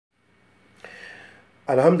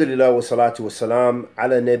Alhamdulillah wa salatu wa salam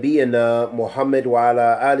ala nabiyyina Muhammad wa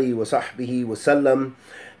ala alihi wa sahbihi wa sallam.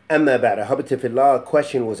 Amma ba'da. Habitifillah, a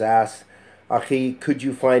question was asked, Akhi, could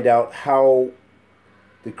you find out how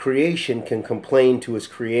the creation can complain to its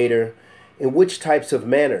creator, in which types of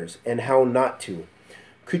manners, and how not to?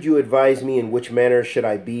 Could you advise me in which manner should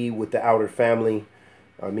I be with the outer family,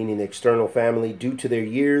 meaning the external family, due to their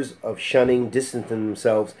years of shunning, distancing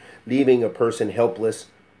themselves, leaving a person helpless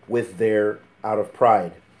with their out of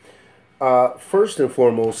pride? First and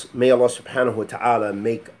foremost, may Allah subhanahu wa ta'ala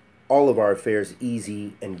make all of our affairs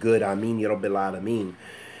easy and good. Ameen ya Rabbil Alameen.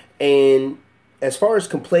 And as far as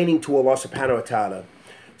complaining to Allah subhanahu wa ta'ala,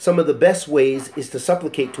 some of the best ways is to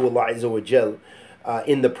supplicate to Allah Azza wa Jal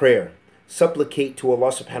in the prayer. Supplicate to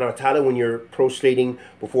Allah subhanahu wa ta'ala when you're prostrating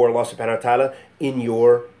before Allah subhanahu wa ta'ala in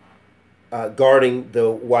your guarding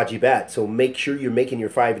the wajibat. So make sure you're making your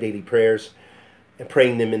 5 daily prayers and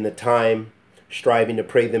praying them in the time, striving to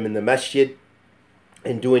pray them in the masjid,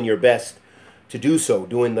 and doing your best to do so.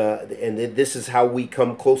 And this is how we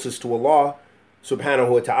come closest to Allah subhanahu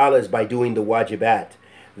wa ta'ala, is by doing the wajibat.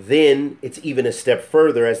 Then it's even a step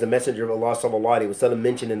further, as the Messenger of Allah sallallahu alaihi wasallam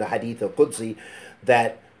mentioned in the Hadith al-Qudsi,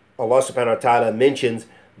 that Allah subhanahu wa ta'ala mentions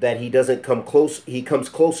that He doesn't come close. He comes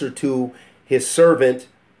closer to His servant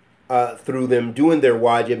through them doing their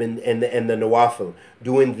wajib and the nawafil,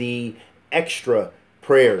 doing the extra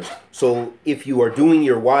prayers. So if you are doing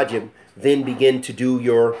your wajib, then begin to do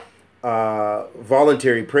your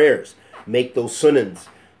voluntary prayers. Make those sunans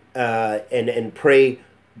and pray.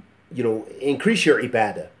 Increase your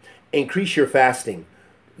ibadah, increase your fasting.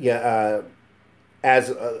 As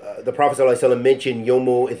the Prophet ﷺ mentioned,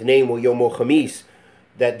 Yomo Ithnain wa Yomo Khamis,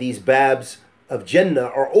 that these babs of Jannah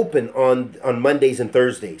are open on Mondays and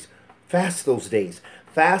Thursdays. Fast those days.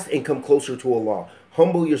 Fast and come closer to Allah.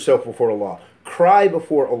 Humble yourself before Allah. Cry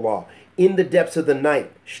before Allah. In the depths of the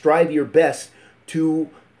night, strive your best to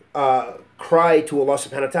cry to Allah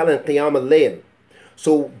subhanahu wa ta'ala in Qiyam al-Layl.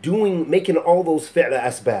 So making all those fi'la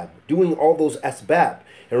asbab, doing all those asbab.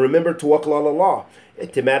 And remember, tawakkul ala Allah,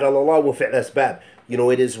 i'timad ala Allah wa fi'la asbab.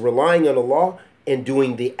 It is relying on Allah and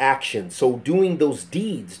doing the actions. So doing those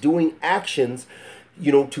deeds, doing actions,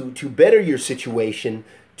 to better your situation,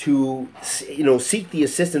 to seek the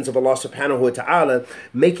assistance of Allah subhanahu wa ta'ala,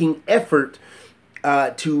 making effort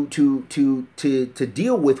to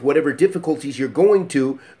deal with whatever difficulties you're going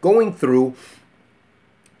through.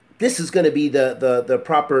 This is going to be the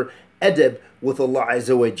proper adab with Allah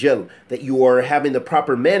Azza wa Jal, that you are having the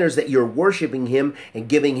proper manners, that you're worshiping Him and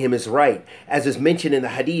giving Him His right. As is mentioned in the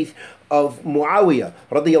hadith of Muawiyah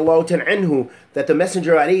radiyallahu ta'ala anhu, that the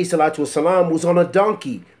Messenger alayhi salatu wasalam was on a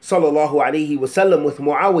donkey sallallahu alayhi wasallam with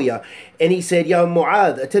Muawiyah, and he said, Ya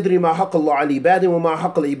Mu'adh, atadri ma haqq Allah ala ibadi wa ma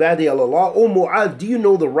haqq al-ibadi ala Allah? O Mu'adh, do you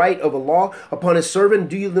know the right of Allah upon His servant?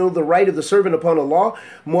 Do you know the right of the servant upon Allah?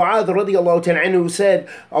 Mu'adh radiyallahu ta'ala anhu said,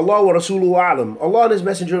 Allah wa rasuluhu a'lam. Allah and His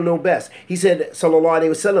Messenger know best. He said, sallallahu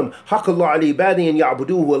alayhi wasallam, haqq Allah ala ibadi an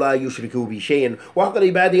ya'buduhu wa la yushriku bi shay'in, wa haqq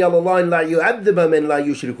al-ibadi ala Allah an la yu'adhiba man la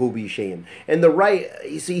yushriku bi shay'in. And the right,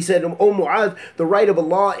 he said, O Mu'adh, the right of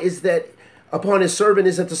Allah is that upon His servant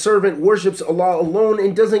is that the servant worships Allah alone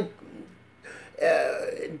and doesn't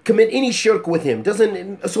commit any shirk with Him,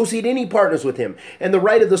 doesn't associate any partners with Him. And the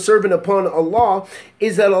right of the servant upon Allah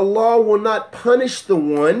is that Allah will not punish the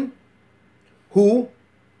one who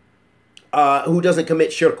doesn't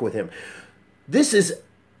commit shirk with Him. This is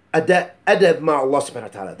adab ma Allah subhanahu wa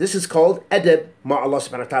ta'ala. This is called adab ma Allah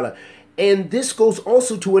subhanahu wa ta'ala. And this goes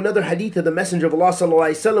also to another hadith of the Messenger of Allah sallallahu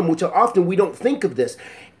alaihi wasallam, which often we don't think of this.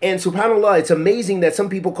 And subhanAllah, it's amazing that some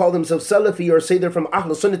people call themselves Salafi or say they're from Ahl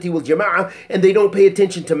Sunnati wal Jama'ah and they don't pay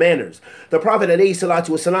attention to manners. The Prophet alayhi salatu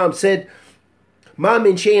wasalam said, ما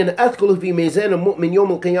من شيء أثقل في ميزان المؤمن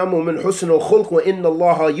يوم القيامة من حسن الخلق وإن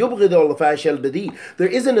الله يبغض الفحش البذيء. There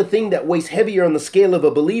isn't a thing that weighs heavier on the scale of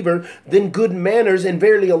a believer than good manners, and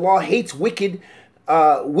verily Allah hates wicked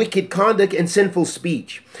conduct and sinful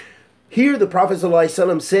speech. Here the Prophet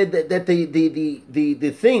ﷺ said that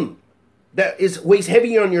the thing that weighs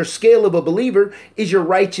heavier on your scale of a believer is your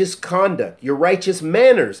righteous conduct, your righteous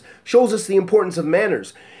manners. Shows us the importance of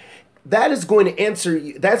manners. That is going to answer,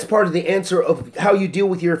 that's part of the answer of how you deal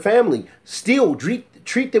with your family. Still,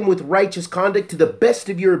 treat them with righteous conduct to the best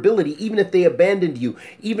of your ability, even if they abandoned you,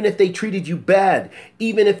 even if they treated you bad,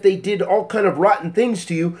 even if they did all kind of rotten things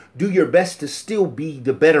to you. Do your best to still be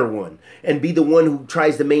the better one and be the one who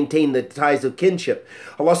tries to maintain the ties of kinship.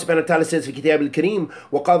 Allah subhanahu wa ta'ala says in Kitab al-Kareem,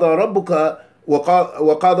 وَقَضَى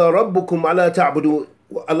رَبُّكُمْ أَلَا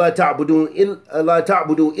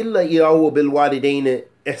تَعْبُدُوا إِلَّا إِيَّاهُ وَبِالْوَالِدَيْنِ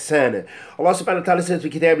إِحْسَانًا. Allah subhanahu wa ta'ala says in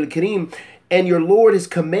Kitab al-Kareem, and your Lord has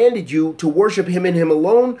commanded you to worship him and him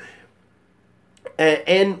alone,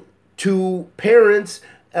 and to parents,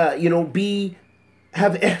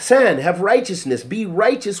 have ihsan, have righteousness, be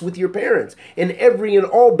righteous with your parents in every and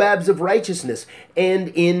all babs of righteousness and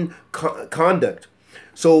in conduct.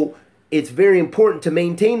 So it's very important to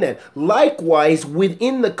maintain that. Likewise,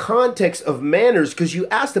 within the context of manners, because you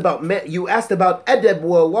asked about adab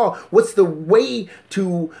wa Allah, what's the way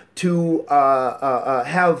to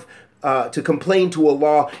complain to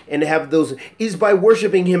Allah and have those, is by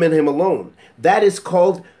worshiping him and him alone. That is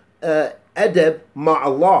called adab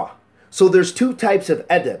ma'allah. So there's two types of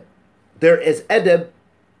adab. There is adab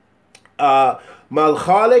ma'al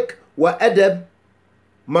khaliq wa adab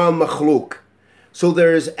ma'al makhluk. So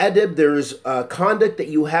there's adab, there's conduct that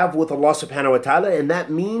you have with Allah subhanahu wa ta'ala, and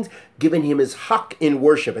that means giving him his haqq in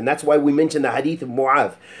worship. And that's why we mentioned the hadith of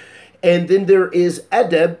Mu'adh. And then there is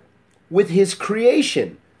adab with his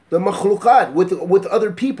creation, the makhluqat, with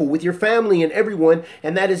other people, with your family and everyone,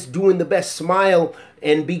 and that is doing the best. Smile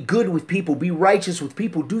and be good with people, be righteous with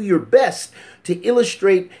people, do your best to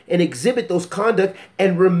illustrate and exhibit those conduct.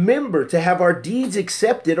 And remember, to have our deeds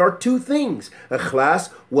accepted are two things: ikhlas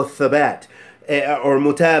wa thabat, or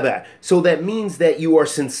mutaba'. So that means that you are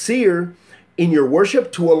sincere in your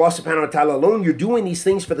worship to Allah subhanahu wa ta'ala alone. You're doing these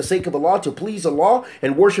things for the sake of Allah, to please Allah,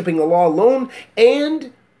 and worshiping Allah alone,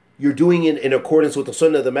 and you're doing it in accordance with the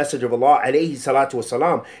sunnah of the Messenger of Allah alayhi salatu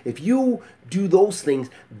wasalam. If you do those things,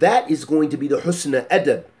 that is going to be the husna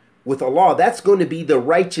adab with Allah. That's going to be the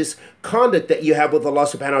righteous conduct that you have with Allah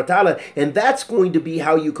subhanahu wa ta'ala. And that's going to be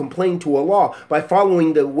how you complain to Allah, by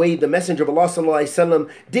following the way the Messenger of Allah sallallahu alayhi wasallam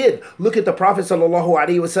did. Look at the Prophet sallallahu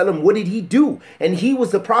alayhi wasallam. What did he do? And he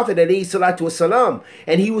was the Prophet alayhi salatu wasalam.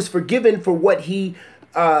 And he was forgiven for what he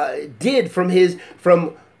did from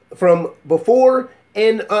before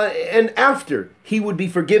and after. He would be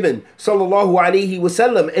forgiven, sallallahu alayhi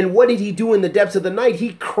wasallam. And what did he do in the depths of the night?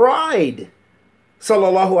 He cried,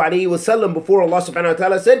 sallallahu alayhi wasallam, before Allah subhanahu wa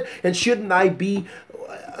ta'ala said, and shouldn't I be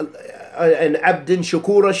an abdin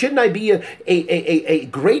shakura? Shouldn't I be a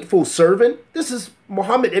grateful servant? This is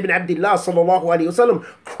Muhammad ibn Abdullah sallallahu alayhi wasallam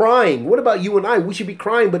crying. What about you and I? We should be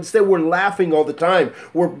crying, but instead we're laughing all the time.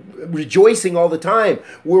 We're rejoicing all the time.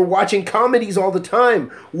 We're watching comedies all the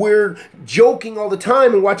time. We're joking all the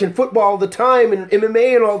time and watching football all the time and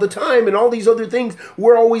MMA and all the time and all these other things.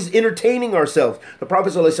 We're always entertaining ourselves. The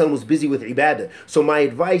Prophet sallallahu alayhi wasallam was busy with ibadah. So my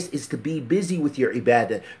advice is to be busy with your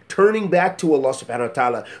ibadah, turning back to Allah subhanahu wa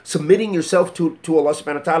ta'ala, submitting yourself to Allah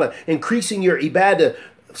subhanahu wa ta'ala, increasing your ibadah,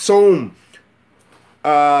 Sawm,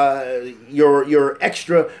 your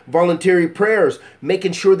extra voluntary prayers,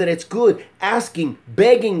 making sure that it's good, asking,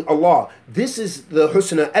 begging Allah. This is the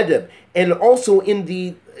husna adab. And also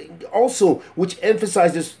which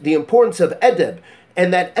emphasizes the importance of adab,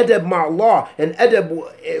 and that adab ma'allah and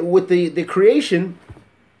adab with the creation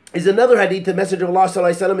is another hadith. The Messenger of Allah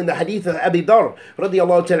sallallahu alaihi wasallam, in the hadith of Abi Dharr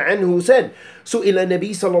radiyallahu ta'ala anhu, said, سئل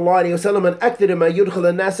النبي صلى الله عليه وسلم أن أكثر ما يدخل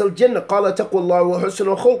الناس الجنة قال تقوى الله وحسن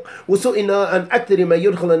الخلق وسئلنا أن أكثر ما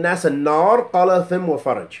يدخل الناس النار قال ثم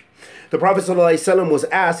وفرج. The Prophet sallallahu alaihi wasallam was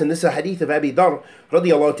asked, and this is a hadith of Abi Dharr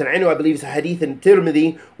radiyallahu ta'ala anhu, I believe it's a hadith in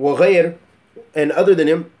Tirmidhi وغير, and other than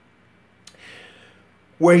him,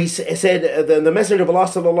 where he said, the Messenger of Allah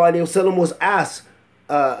sallallahu alaihi wasallam was asked,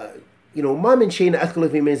 ما من شيء أثقل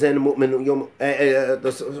في ميزان المؤمن يوم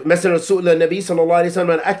مثلا سئل النبي صلى الله عليه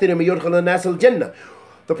وسلم عن أكثر ما يدخل الناس الجنة.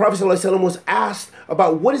 The Prophet صلى الله عليه وسلم was asked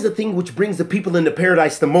about what is the thing which brings the people into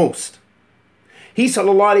paradise the most. He صلى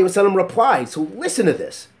الله عليه وسلم replied, so listen to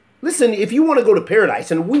this. Listen, if you want to go to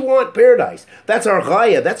paradise, and we want paradise, that's our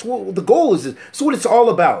ghaya, that's what the goal is. That's what it's all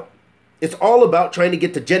about. It's all about trying to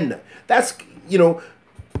get to Jannah. That's,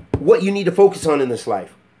 what you need to focus on in this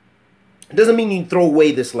life. It doesn't mean you throw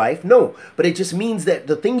away this life, no. But it just means that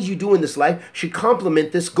the things you do in this life should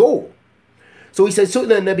complement this goal. So he says, the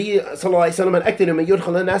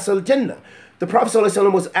Prophet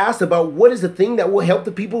ﷺ was asked about what is the thing that will help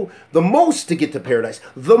the people the most to get to paradise.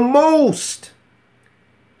 The most.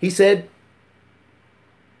 He said,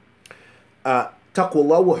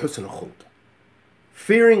 taqwallah wa husn al-khulq.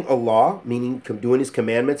 Fearing Allah, meaning doing His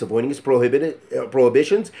commandments, avoiding His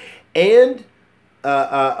prohibitions, and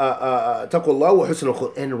taqwallah wa husn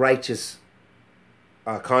al-khulq, and righteous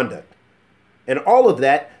conduct. And all of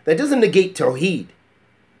that doesn't negate Tawheed.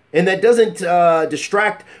 And that doesn't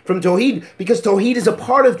distract from Tawheed, because Tawheed is a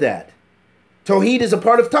part of that. Tawheed is a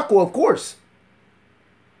part of taqwa, of course.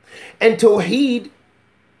 And Tawheed,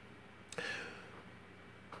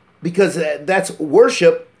 because that's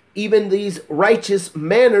worship, even these righteous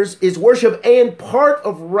manners is worship, and part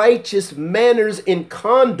of righteous manners in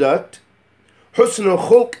conduct, husn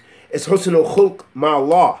al-khulq, is husnul khulq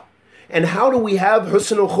ma'Allah. And how do we have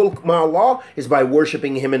husnul khulq ma'Allah? Is by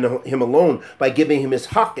worshiping Him and Him alone, by giving Him His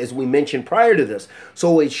haqq, as we mentioned prior to this.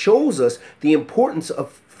 So it shows us the importance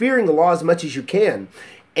of fearing Allah as much as you can,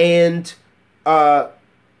 and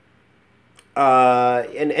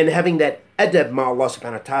having that adab ma'Allah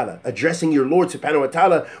subhanahu wa ta'ala, addressing your Lord subhanahu wa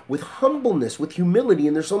ta'ala with humbleness, with humility.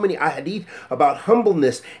 And there's so many ahadith about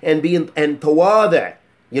humbleness and tawada'.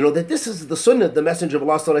 You know, that this is the sunnah, the Messenger of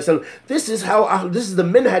Allah sallallahu alaihi wasallam. This is the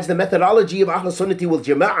minhaj, the methodology of Ahl Sunnati wal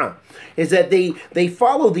Jama'ah, is that they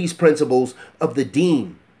follow these principles of the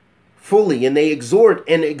deen fully, and they exhort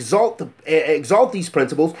and exalt these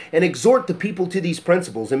principles and exhort the people to these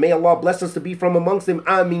principles. And may Allah bless us to be from amongst them.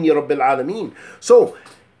 Ameen ya Rabbil Alameen. So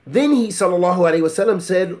then he sallallahu alaihi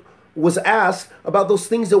wasallam was asked about those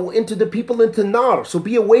things that will enter the people into nar. So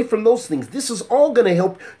be away from those things. This is all going to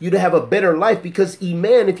help you to have a better life, because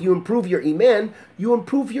iman, if you improve your iman, you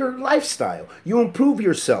improve your lifestyle, you improve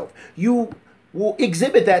yourself, you will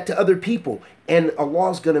exhibit that to other people, and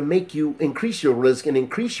Allah is going to make you increase your rizq and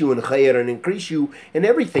increase you in khair and increase you in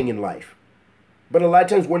everything in life. But a lot of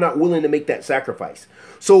times we're not willing to make that sacrifice.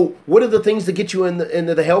 So what are the things that get you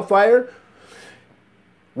into the hellfire?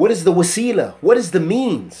 What is the wasila? What is the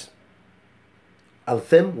means?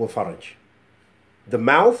 Al-fim wa faraj. The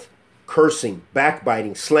mouth, cursing,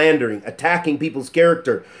 backbiting, slandering, attacking people's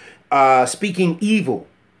character, speaking evil.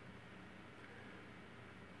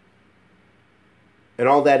 And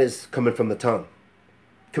all that is coming from the tongue.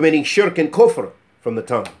 Committing shirk and kufr from the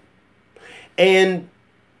tongue. And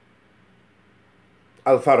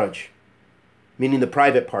al-faraj, meaning the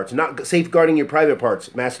private parts, not safeguarding your private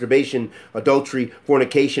parts, masturbation, adultery,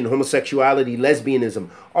 fornication, homosexuality, lesbianism.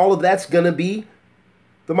 All of that's going to be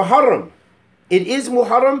the muharram. It is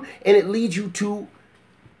muharram, and it leads you to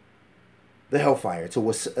the hellfire.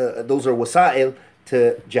 Those are wasa'il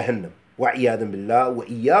to Jahannam. Wa'iyadun billah wa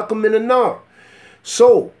iyyakum min an-nar.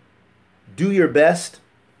 So, do your best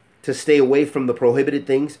to stay away from the prohibited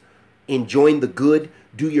things. Enjoy the good.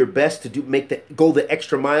 Do your best to go the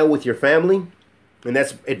extra mile with your family. And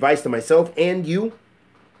that's advice to myself and you.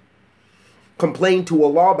 Complain to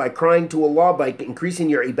Allah by crying to Allah, by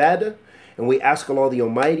increasing your ibadah. And we ask Allah the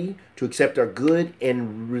Almighty to accept our good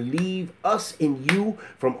and relieve us and you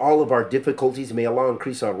from all of our difficulties. May Allah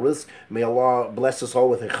increase our rizq. May Allah bless us all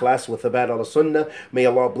with ikhlas, with thabat ala sunnah. May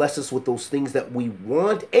Allah bless us with those things that we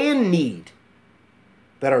want and need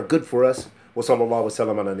that are good for us. Wa sallallahu wa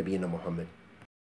sallam ala nabiyyina Muhammad.